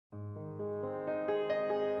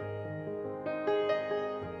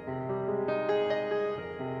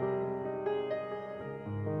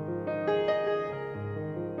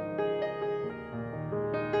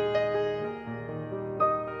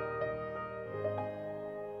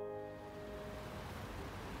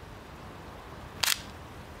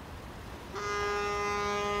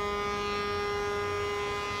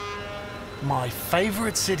My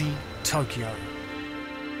favorite city, Tokyo.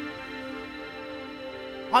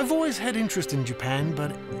 I've always had interest in Japan,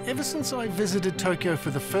 but ever since I visited Tokyo for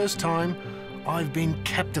the first time, I've been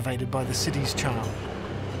captivated by the city's charm.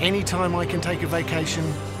 Anytime I can take a vacation,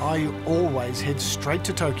 I always head straight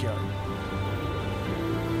to Tokyo.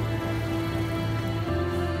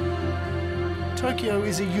 Tokyo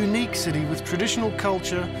is a unique city with traditional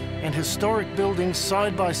culture and historic buildings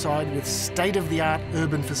side by side with state-of-the-art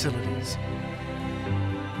urban facilities.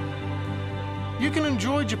 You can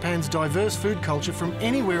enjoy Japan's diverse food culture from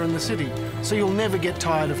anywhere in the city, so you'll never get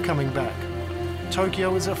tired of coming back.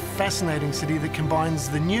 Tokyo is a fascinating city that combines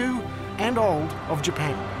the new and old of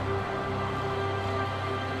Japan.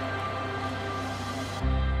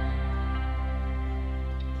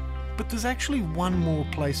 But there's actually one more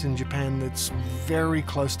place in Japan that's very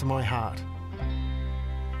close to my heart.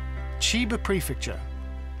 Chiba Prefecture,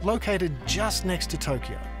 located just next to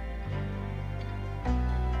Tokyo.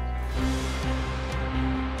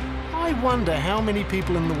 I wonder how many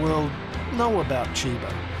people in the world know about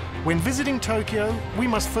Chiba. When visiting Tokyo, we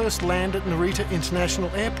must first land at Narita International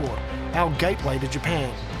Airport, our gateway to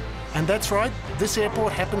Japan. And that's right, this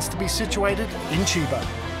airport happens to be situated in Chiba.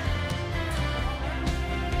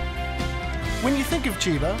 When you think of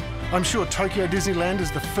Chiba, I'm sure Tokyo Disneyland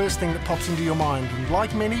is the first thing that pops into your mind, and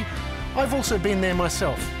like many, I've also been there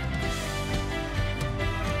myself.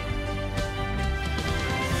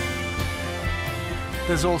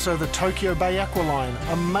 There's also the Tokyo Bay Aqua Line,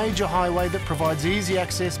 a major highway that provides easy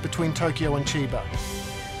access between Tokyo and Chiba.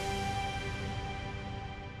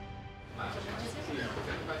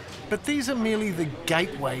 But these are merely the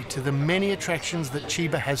gateway to the many attractions that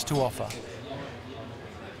Chiba has to offer.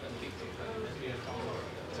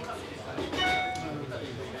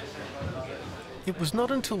 It was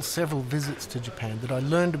not until several visits to Japan that I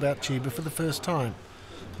learned about Chiba for the first time.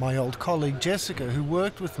 My old colleague Jessica, who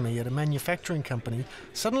worked with me at a manufacturing company,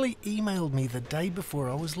 suddenly emailed me the day before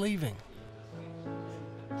I was leaving.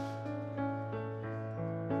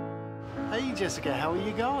 Hey Jessica, how are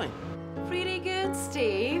you going? Pretty good,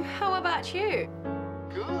 Steve. How about you?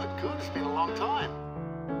 Good, good. It's been a long time.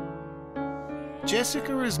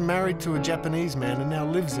 Jessica is married to a Japanese man and now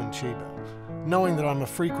lives in Chiba. Knowing that I'm a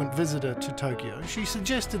frequent visitor to Tokyo, she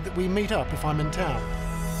suggested that we meet up if I'm in town.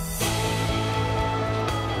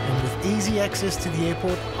 And with easy access to the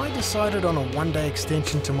airport, I decided on a one-day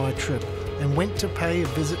extension to my trip and went to pay a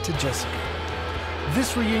visit to Jessica.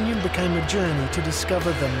 This reunion became a journey to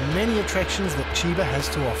discover the many attractions that Chiba has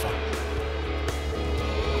to offer.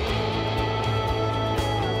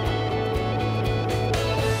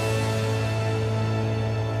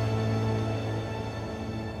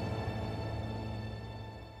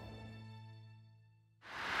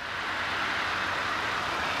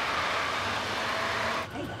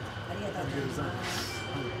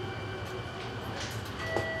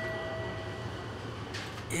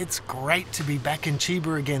 It's great to be back in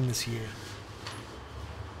Chiba again this year.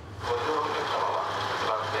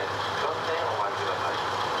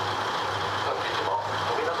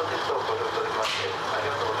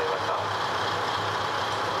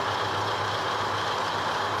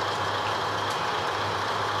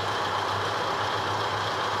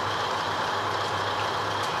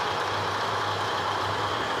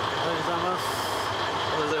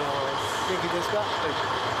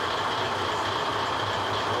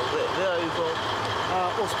 Where are you from?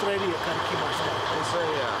 Australia から来ました。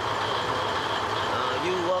 Australia.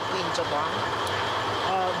 You work in Japan?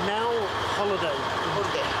 Now holiday.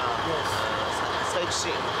 Holiday. Yes.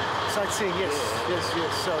 Sightseeing. Sightseeing, yes, Yeah. yes.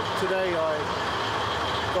 So today I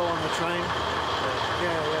go on the train.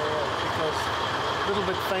 Yeah. Because a little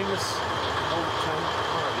bit famous old train.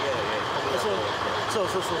 Yeah. So.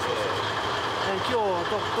 And 今日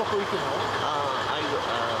どこ行くの？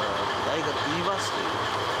 大学 University.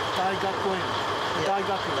 大学園。大学。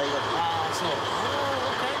そう。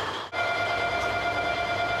Okay.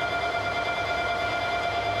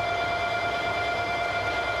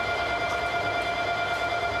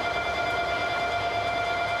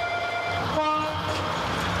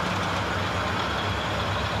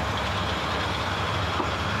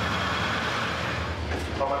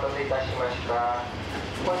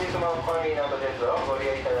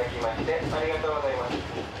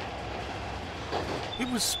 It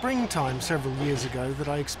was springtime several years ago that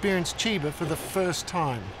I experienced Chiba for the first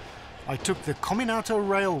time. I took the Kominato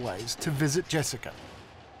Railways to visit Jessica.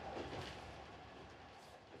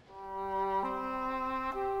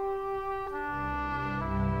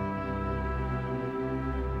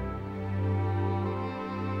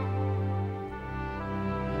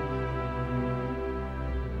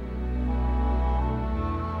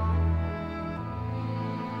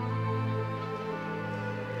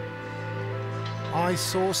 I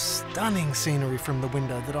saw stunning scenery from the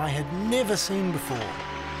window that I had never seen before.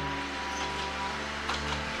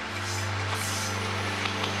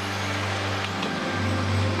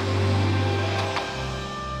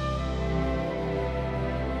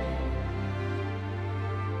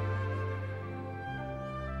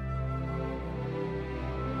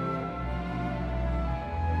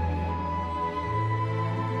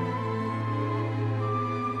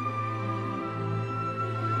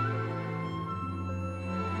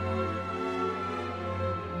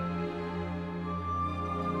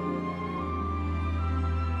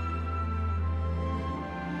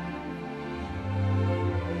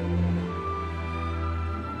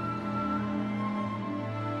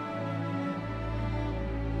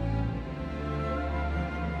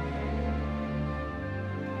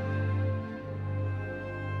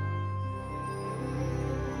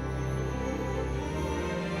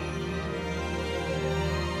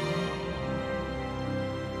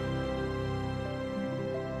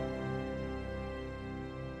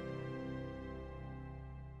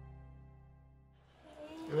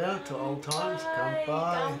 Go out to old times,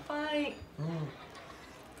 kanpai. Kanpai.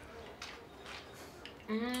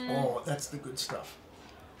 Oh, that's the good stuff.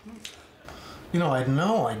 You know, I had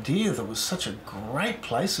no idea there was such a great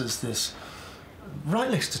place as this, right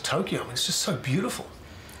next to Tokyo. I mean, it's just so beautiful.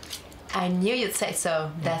 I knew you'd say so.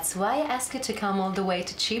 That's why I asked you to come all the way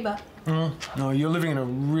to Chiba. No, you're living in a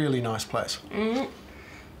really nice place.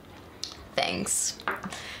 Thanks.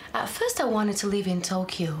 At first I wanted to live in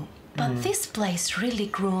Tokyo, but this place really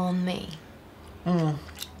grew on me.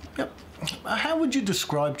 Yep. How would you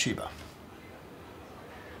describe Chiba?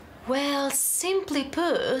 Well, simply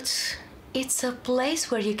put, it's a place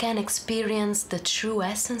where you can experience the true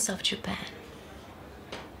essence of Japan.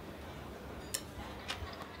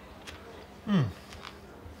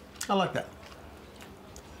 I like that.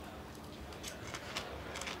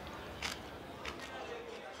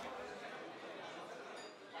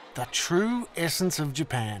 The true essence of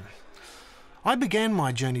Japan. I began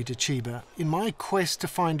my journey to Chiba in my quest to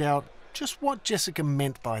find out just what Jessica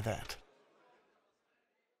meant by that.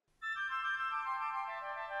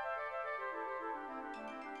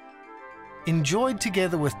 Enjoyed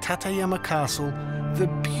together with Tateyama Castle, the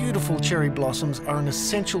beautiful cherry blossoms are an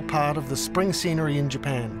essential part of the spring scenery in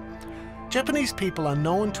Japan. Japanese people are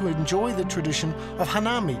known to enjoy the tradition of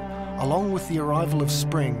hanami, along with the arrival of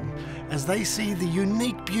spring, as they see the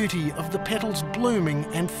unique beauty of the petals blooming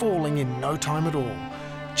and falling in no time at all.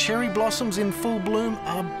 Cherry blossoms in full bloom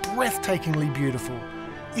are breathtakingly beautiful.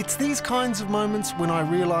 It's these kinds of moments when I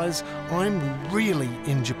realise I'm really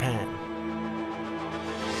in Japan.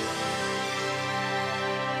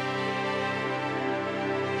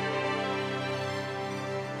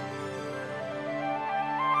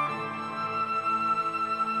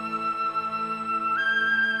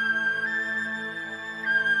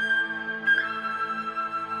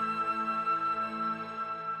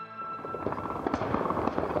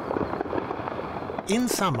 In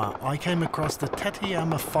summer, I came across the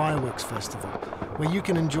Tateyama Fireworks Festival, where you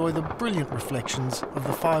can enjoy the brilliant reflections of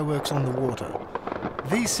the fireworks on the water.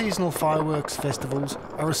 These seasonal fireworks festivals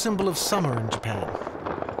are a symbol of summer in Japan.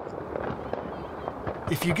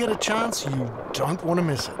 If you get a chance, you don't want to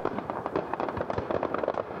miss it.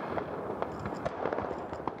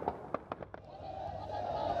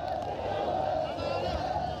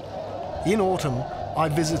 In autumn, I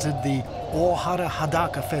visited the Ohara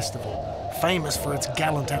Hadaka Festival, famous for its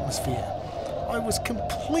gallant atmosphere. I was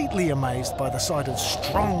completely amazed by the sight of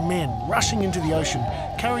strong men rushing into the ocean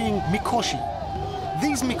carrying mikoshi.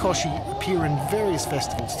 These mikoshi appear in various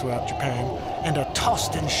festivals throughout Japan and are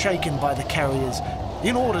tossed and shaken by the carriers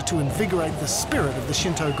in order to invigorate the spirit of the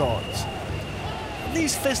Shinto gods.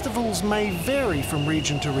 These festivals may vary from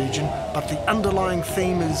region to region, but the underlying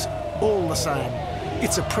theme is all the same.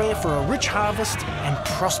 It's a prayer for a rich harvest and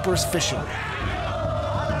prosperous fishing.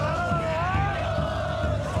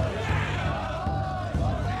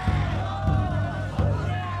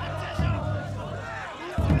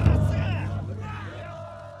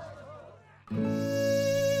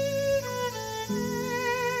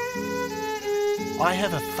 I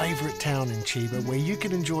have a favourite town in Chiba where you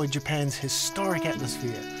can enjoy Japan's historic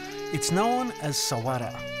atmosphere. It's known as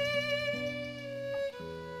Sawara.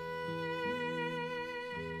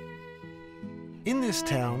 In this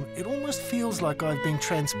town, it almost feels like I've been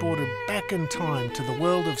transported back in time to the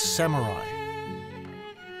world of samurai.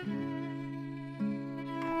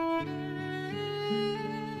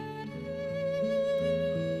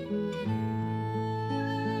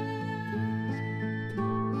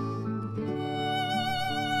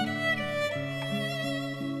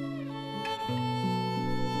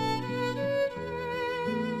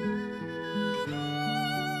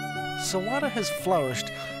 Sawada has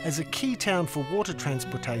flourished as a key town for water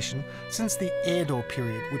transportation since the Edo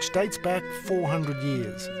period, which dates back 400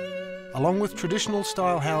 years. Along with traditional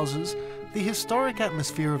style houses, the historic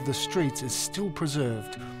atmosphere of the streets is still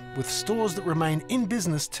preserved, with stores that remain in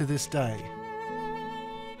business to this day.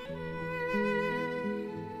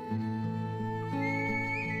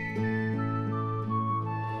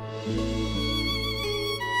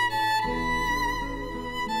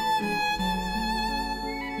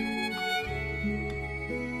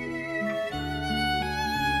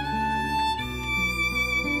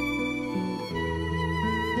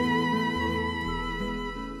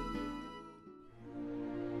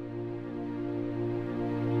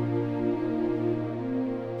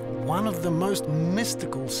 One of the most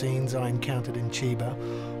mystical scenes I encountered in Chiba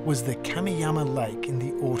was the Kamiyama Lake in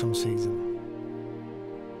the autumn season.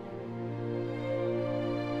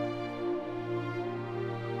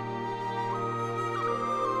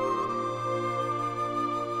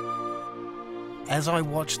 As I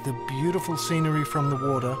watched the beautiful scenery from the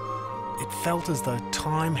water, it felt as though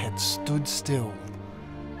time had stood still.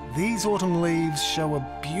 These autumn leaves show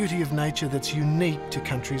a beauty of nature that's unique to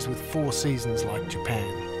countries with 4 seasons like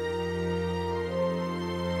Japan.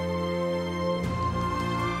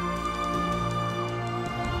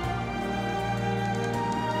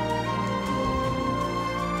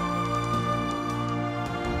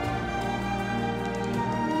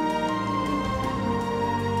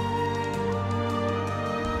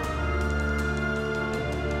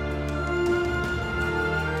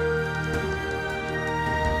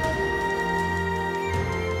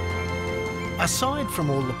 Aside from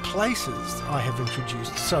all the places I have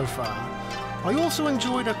introduced so far, I also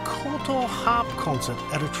enjoyed a koto harp concert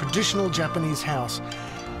at a traditional Japanese house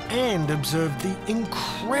and observed the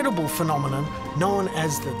incredible phenomenon known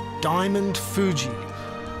as the Diamond Fuji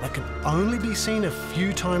that can only be seen a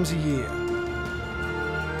few times a year.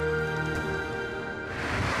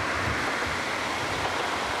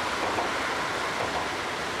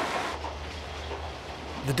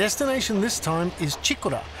 The destination this time is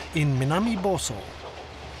Chikura in Minami Boso.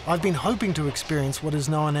 I've been hoping to experience what is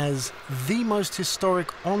known as the most historic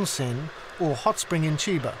onsen or hot spring in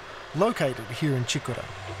Chiba, located here in Chikura.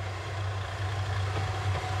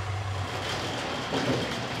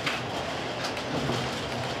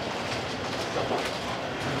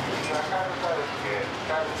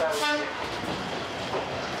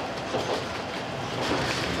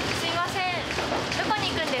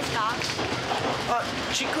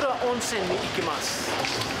 Chikura onsen に行きます。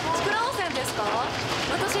チクラ温泉ですか？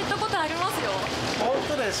私行ったことありますよ。本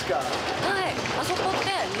当ですか？はい、あそこっ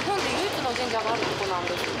て日本で唯一の神社があるとこなん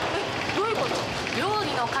です。どういうこと？料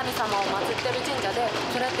理の神様を祀ってる神社で、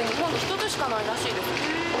それって日本に一つしかないらしいです。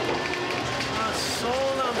あ、そう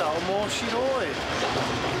なんだ。面白い。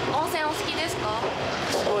温泉お好きですか？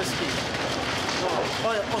すごい好き。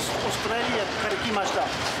はい、オーストラリアから来ました。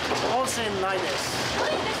温泉ないです。な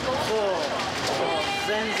いんですか？そう。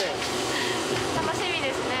全然。楽しみ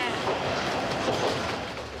ですね。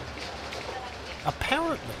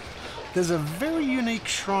Apparently, there's a very unique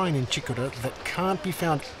shrine in Chikura that can't be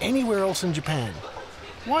found anywhere else in Japan.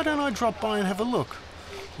 Why don't I drop by and have a look?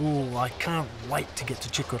 Ooh, I can't wait to get to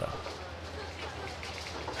Chikura.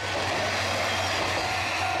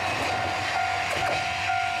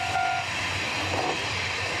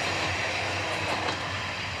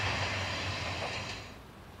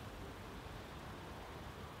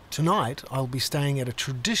 Tonight, I'll be staying at a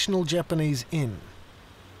traditional Japanese inn.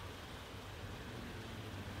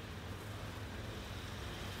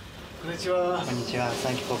 Konnichiwa. Konnichiwa.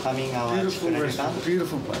 Thank you for coming our Beautiful restaurant,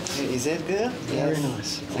 beautiful place. Is it good? Very Yes.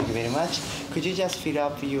 nice. Thank you very much. Could you just fill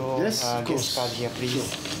up your Yes, of guest course. card here,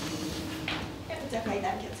 please?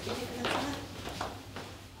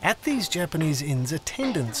 At these Japanese inns,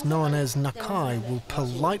 attendants known as nakai will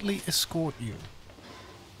politely escort you.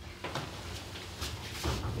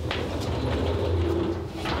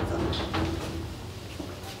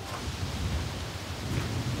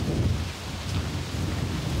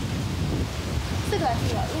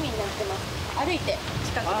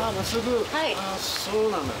 Ah, まっすぐ。はい。あ、そ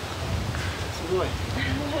うなんだ。すごい。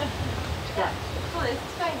そうです。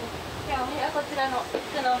近いんです。じゃあお部屋こちらの奥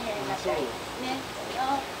のお部屋になっておりますね。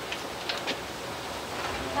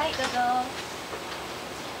はい、どうぞ。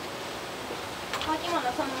乾き物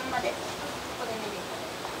そのままでここで寝てい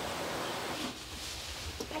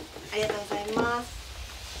ただいて。はい、ありがとうございます。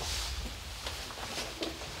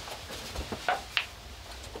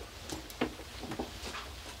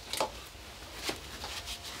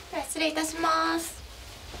失礼いたします。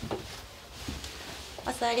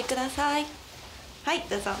お座りください。はい、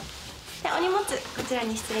どうぞ。で、お荷物こちら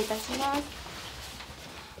に失礼いたします。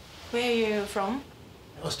Where are you from?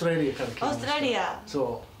 オーストラリアから来ました。オーストラリア。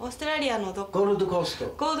そオーストラリアのどう。こ？ゴールドコースト。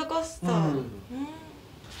ゴールドコースト。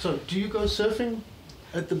So, do you go surfing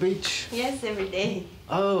at the beach? Yes, every day.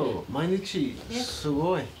 Oh, 毎日。Yes. す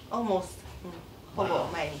ごい。 Almost. ほぼ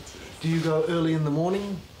毎日です。Do you go early in the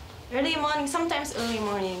morning? Early morning, sometimes early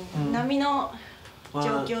morning. 波の状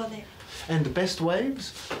況で。And the best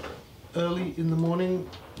waves? Early in the morning,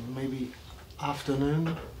 maybe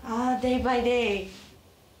afternoon? Day by day.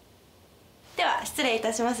 では失礼い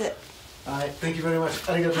たします。はい、Thank you very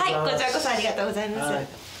much. ありがとうございます。はい、こちらこそありがとうございます。はい、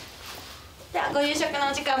ではご夕食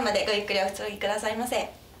のお時間までごゆっくりお過ぎくださいませ。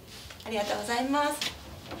ありがとうございます。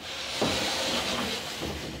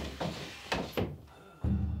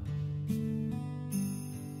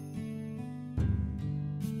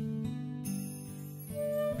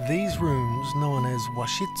These rooms, known as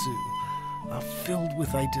washitsu, are filled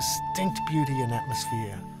with a distinct beauty and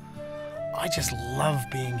atmosphere. I just love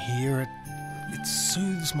being here. It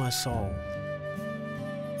soothes my soul.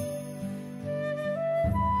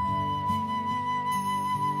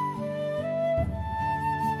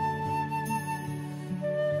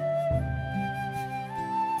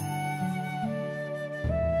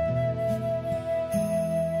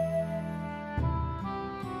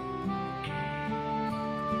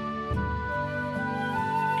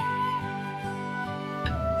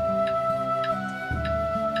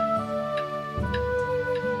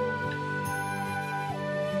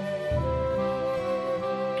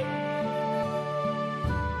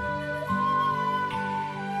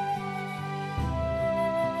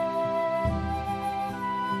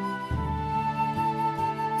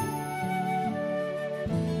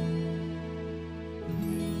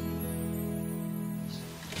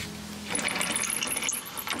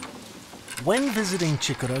 When visiting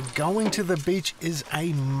Chikura, going to the beach is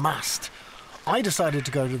a must. I decided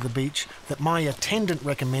to go to the beach that my attendant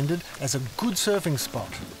recommended as a good surfing spot.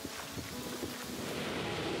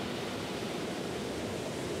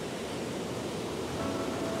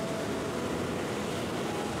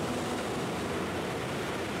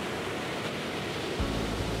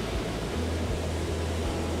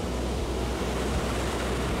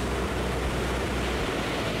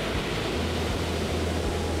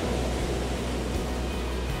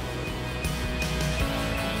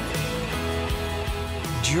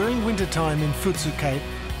 During winter time in Futsu Cape,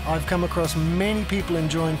 I've come across many people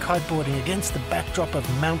enjoying kiteboarding against the backdrop of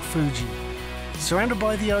Mount Fuji. Surrounded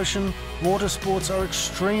by the ocean, water sports are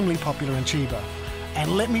extremely popular in Chiba.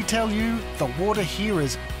 And let me tell you, the water here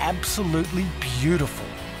is absolutely beautiful.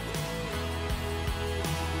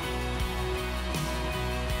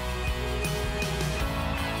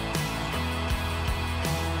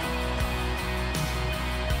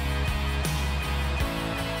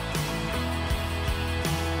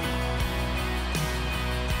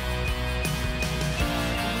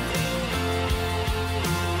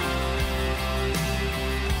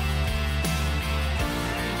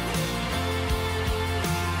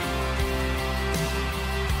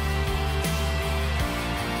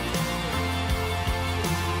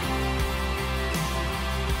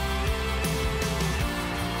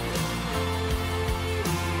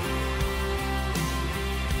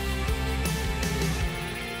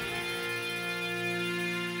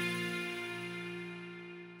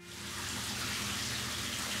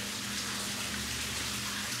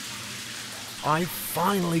 I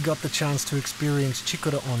finally got the chance to experience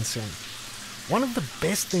Chikura Onsen. One of the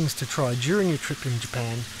best things to try during your trip in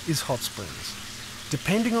Japan is hot springs.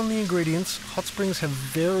 Depending on the ingredients, hot springs have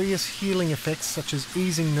various healing effects such as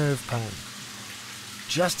easing nerve pain.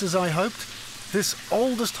 Just as I hoped, this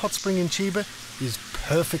oldest hot spring in Chiba is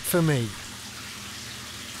perfect for me.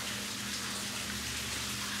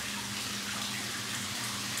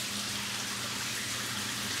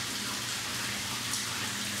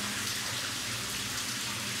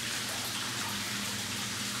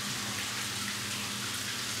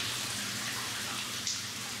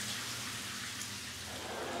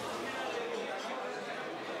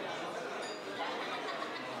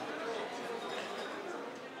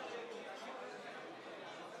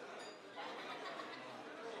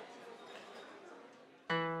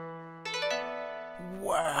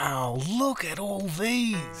 Wow, look at all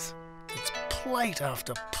these! It's plate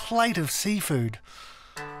after plate of seafood.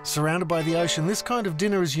 Surrounded by the ocean, this kind of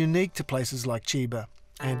dinner is unique to places like Chiba.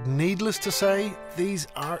 And needless to say, these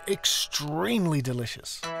are extremely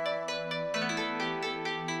delicious.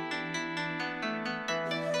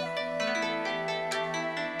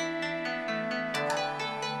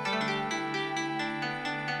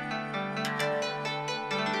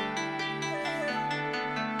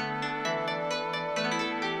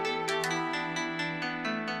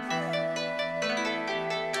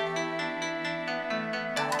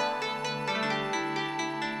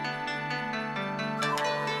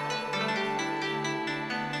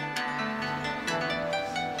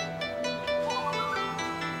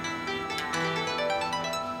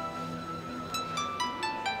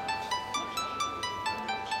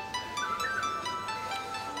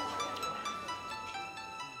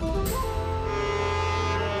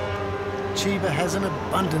 Chiba has an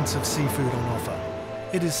abundance of seafood on offer.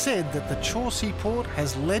 It is said that the Chore Seaport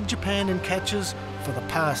has led Japan in catches for the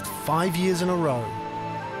past 5 years in a row.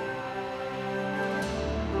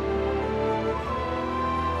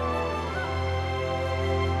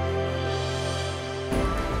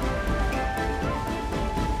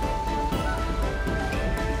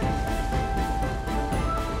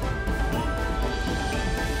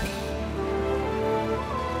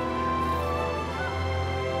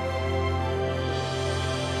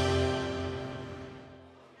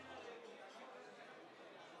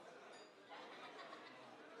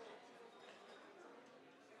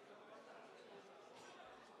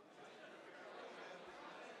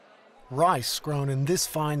 Rice grown in this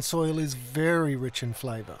fine soil is very rich in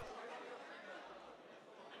flavour.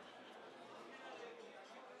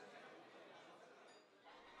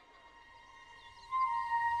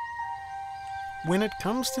 When it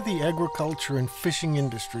comes to the agriculture and fishing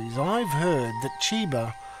industries, I've heard that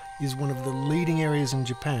Chiba is one of the leading areas in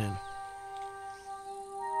Japan.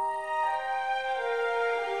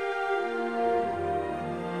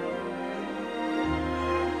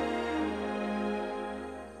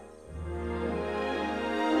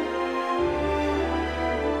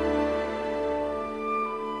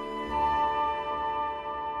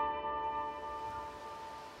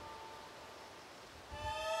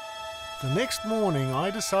 The next morning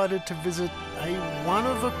I decided to visit a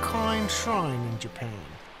one-of-a-kind shrine in Japan.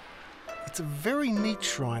 It's a very neat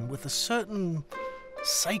shrine with a certain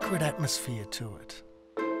sacred atmosphere to it.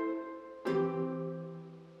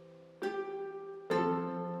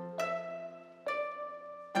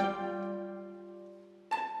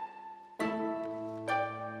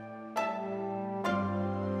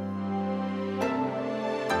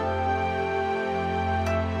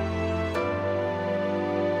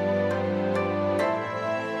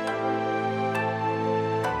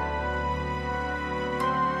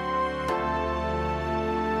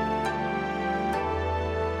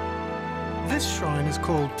 This shrine is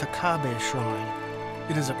called Takabe Shrine.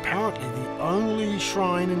 It is apparently the only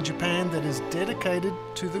shrine in Japan that is dedicated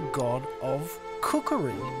to the god of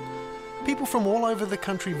cookery. People from all over the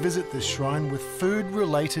country visit this shrine with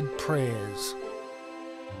food-related prayers.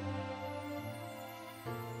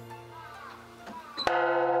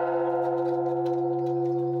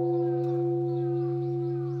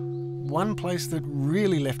 One place that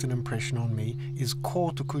really left an impression on me is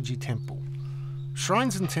Mt.Fuji Temple.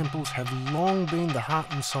 Shrines and temples have long been the heart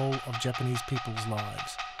and soul of Japanese people's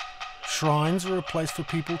lives. Shrines are a place for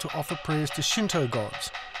people to offer prayers to Shinto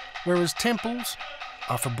gods, whereas temples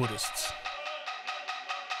are for Buddhists.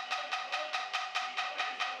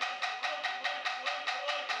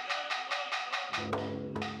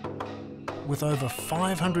 With over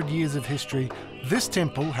 500 years of history, this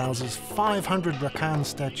temple houses 500 rakan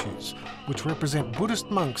statues, which represent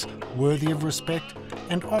Buddhist monks worthy of respect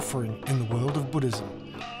and offering in the world of Buddhism.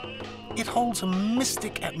 It holds a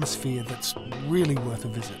mystic atmosphere that's really worth a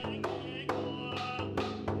visit.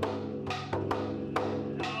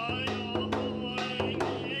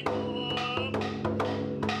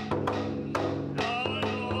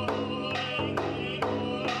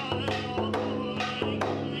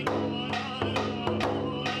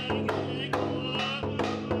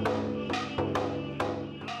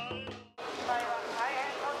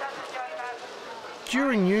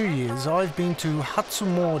 During New Year's, I've been to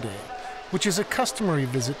Hatsumode, which is a customary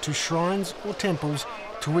visit to shrines or temples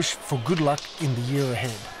to wish for good luck in the year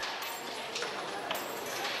ahead.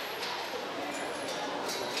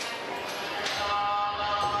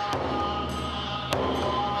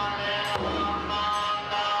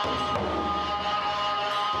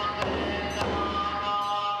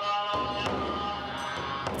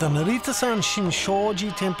 The Narita-san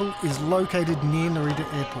Shinshoji Temple is located near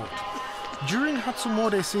Narita Airport. During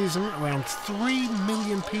Hatsumode season, around 3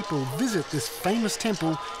 million people visit this famous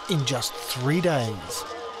temple in just 3 days.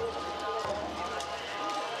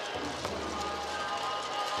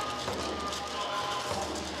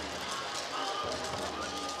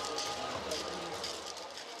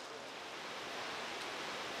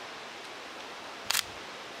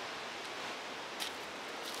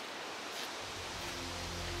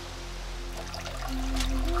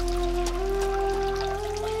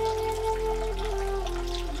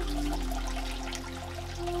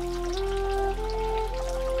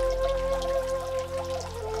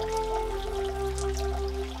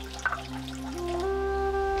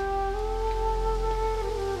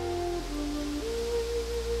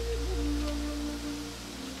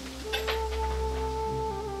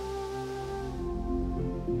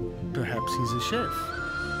 Perhaps he's a chef.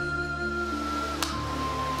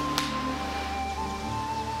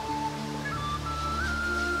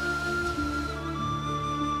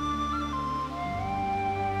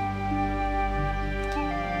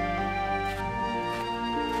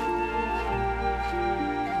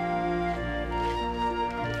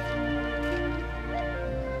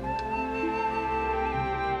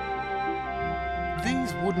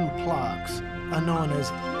 these wooden plaques are known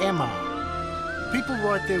as ema. People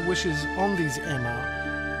write their wishes on these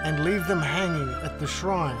ema and leave them hanging at the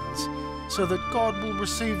shrines so that God will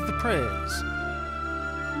receive the prayers.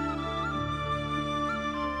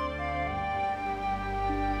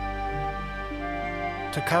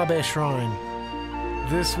 Takabe Shrine.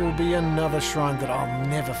 This will be another shrine that I'll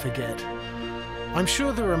never forget. I'm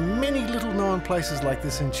sure there are many little known places like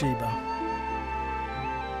this in Chiba.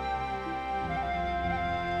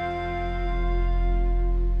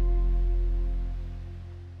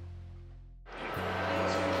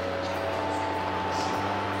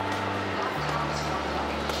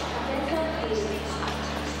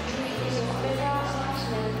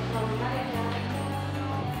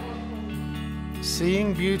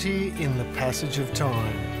 Seeing beauty in the passage of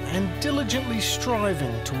time and diligently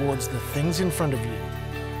striving towards the things in front of you.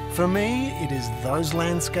 For me, it is those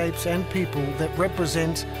landscapes and people that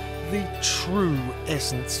represent the true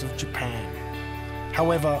essence of Japan.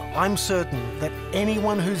 However, I'm certain that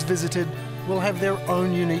anyone who's visited will have their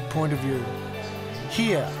own unique point of view.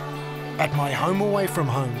 Here, at my home away from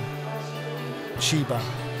home, Chiba.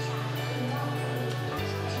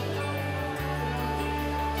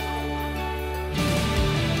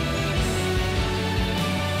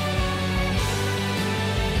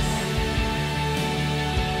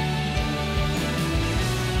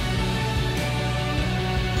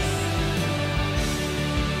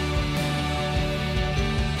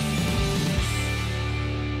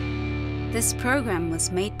 This program was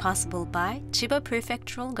made possible by Chiba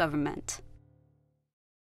Prefectural Government.